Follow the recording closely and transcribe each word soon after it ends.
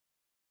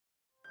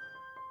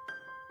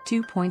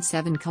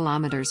2.7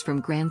 kilometers from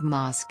Grand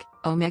Mosque,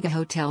 Omega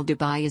Hotel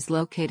Dubai is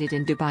located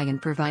in Dubai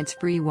and provides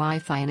free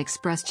Wi-Fi and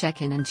express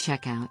check-in and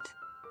check-out.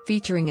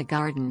 Featuring a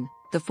garden,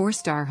 the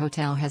 4-star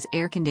hotel has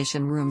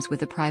air-conditioned rooms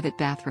with a private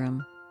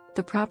bathroom.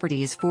 The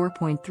property is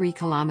 4.3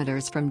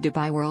 kilometers from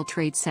Dubai World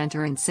Trade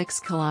Center and 6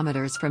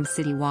 kilometers from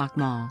City Walk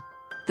Mall.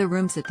 The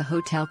rooms at the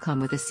hotel come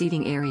with a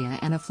seating area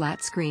and a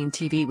flat-screen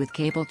TV with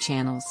cable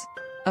channels.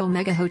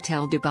 Omega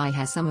Hotel Dubai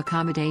has some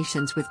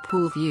accommodations with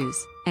pool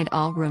views, and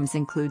all rooms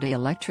include an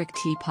electric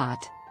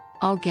teapot.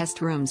 All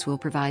guest rooms will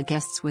provide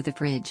guests with a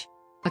fridge.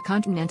 A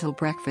continental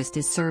breakfast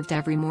is served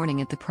every morning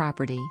at the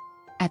property.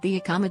 At the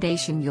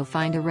accommodation you'll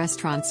find a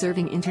restaurant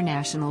serving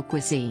international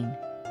cuisine.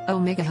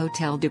 Omega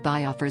Hotel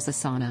Dubai offers a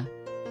sauna.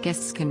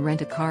 Guests can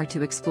rent a car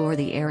to explore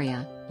the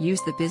area,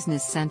 use the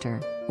business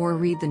center, or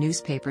read the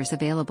newspapers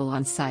available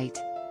on site.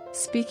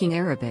 Speaking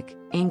Arabic,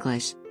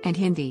 English, and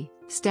Hindi,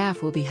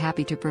 staff will be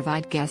happy to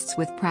provide guests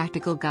with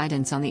practical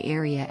guidance on the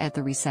area at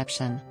the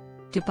reception.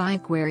 Dubai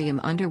Aquarium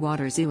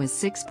Underwater Zoo is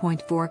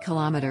 6.4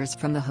 kilometers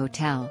from the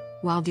hotel,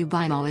 while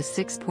Dubai Mall is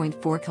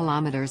 6.4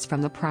 kilometers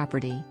from the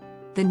property.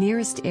 The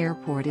nearest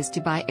airport is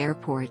Dubai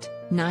Airport,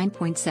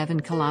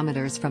 9.7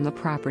 kilometers from the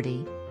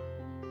property.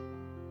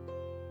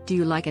 Do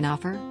you like an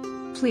offer?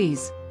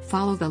 Please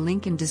follow the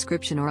link in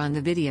description or on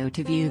the video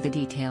to view the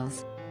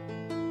details.